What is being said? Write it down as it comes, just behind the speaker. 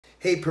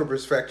Hey,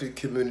 Purpose Factory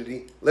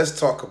community, let's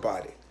talk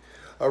about it.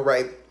 All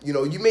right,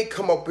 you may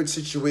come up with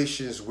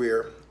situations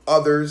where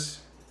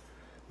others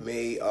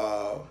may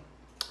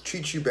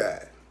treat you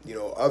bad.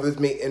 Others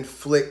may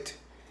inflict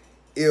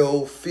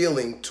ill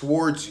feeling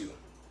towards you.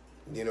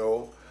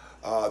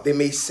 They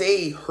may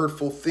say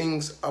hurtful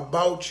things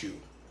about you.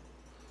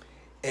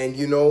 And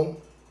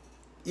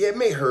yeah, it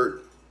may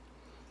hurt,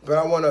 but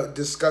I want to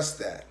discuss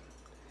that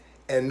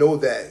and know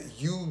that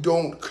you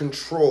don't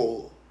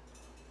control,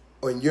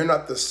 and you're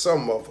not the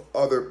sum of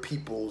other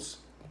people's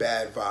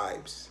bad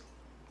vibes.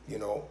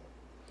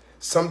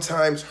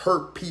 Sometimes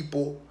hurt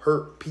people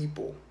hurt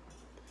people.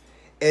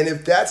 And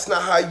if that's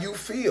not how you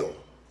feel,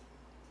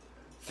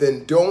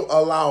 then don't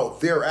allow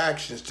their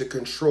actions to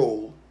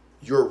control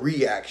your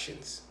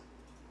reactions.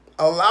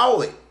 Allow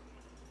it,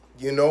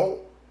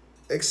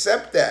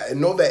 accept that and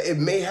know that it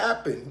may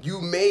happen. You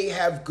may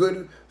have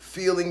good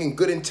feeling and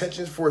good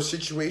intentions for a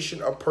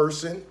situation, a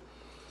person,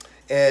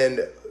 and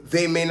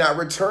they may not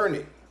return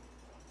it.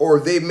 Or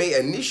they may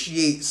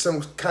initiate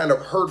some kind of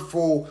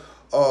hurtful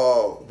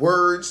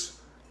words,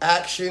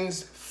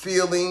 actions,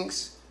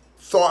 feelings,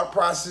 thought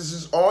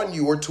processes on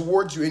you or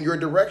towards you in your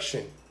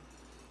direction.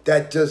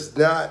 That does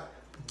not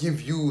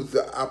give you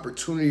the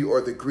opportunity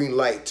or the green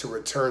light to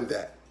return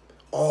that.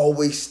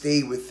 Always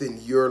stay within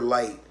your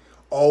light.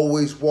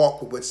 Always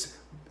walk with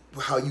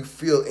how you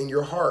feel in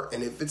your heart.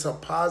 And if it's a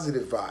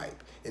positive vibe,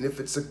 and if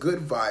it's a good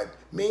vibe,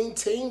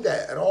 maintain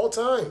that at all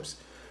times.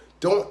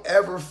 Don't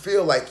ever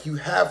feel like you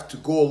have to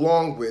go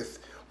along with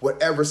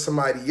whatever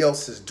somebody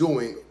else is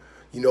doing,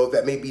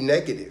 that may be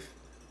negative,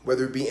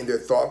 whether it be in their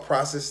thought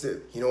process, that,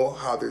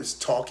 how they're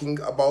talking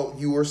about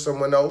you or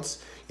someone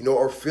else,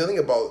 or feeling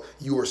about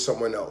you or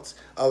someone else.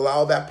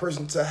 Allow that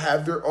person to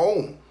have their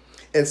own.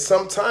 And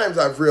sometimes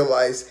I've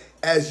realized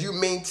as you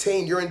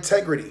maintain your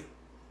integrity,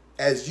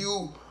 as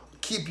you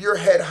keep your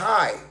head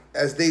high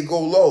as they go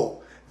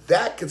low,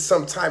 that could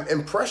sometimes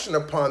impression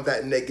upon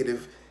that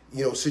negative,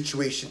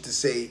 situation to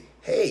say,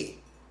 hey,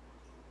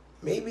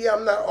 maybe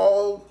I'm not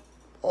all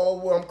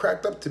what I'm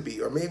cracked up to be,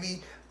 or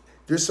maybe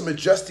there's some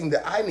adjusting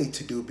that I need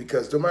to do,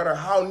 because no matter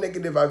how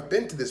negative I've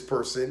been to this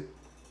person,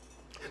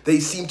 they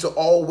seem to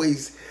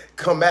always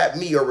come at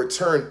me or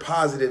return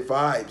positive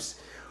vibes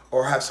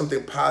or have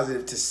something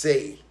positive to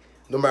say,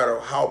 no matter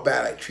how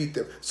bad I treat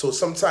them. So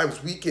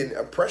sometimes we can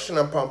impression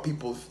upon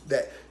people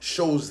that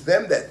shows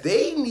them that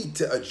they need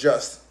to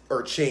adjust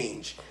or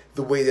change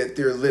the way that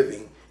they're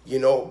living,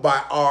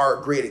 by our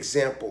great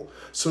example.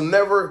 So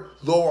never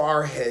lower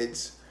our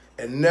heads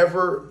and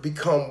never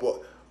become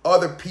what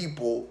other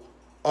people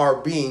are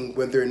being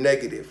when they're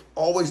negative.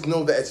 Always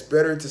know that it's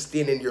better to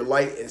stand in your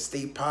light and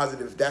stay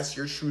positive. That's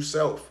your true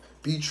self.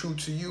 Be true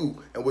to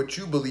you and what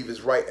you believe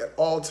is right at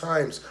all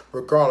times,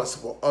 regardless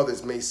of what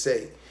others may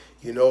say.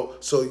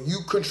 So you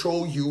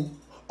control you.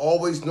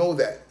 Always know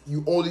that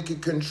you only can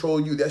control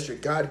you. That's your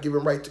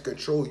God-given right to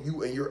control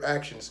you and your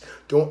actions.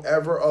 Don't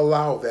ever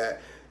allow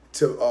that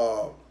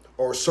to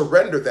or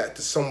surrender that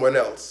to someone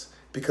else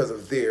because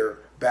of their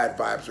bad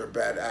vibes or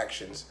bad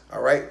actions.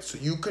 All right? So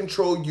you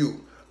control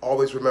you.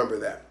 Always remember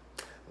that.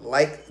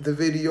 Like the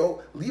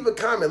video, leave a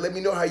comment. Let me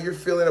know how you're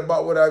feeling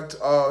about what I've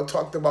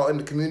talked about in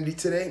the community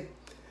today.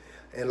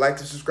 And like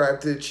to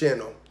subscribe to the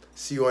channel.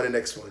 See you on the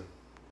next one.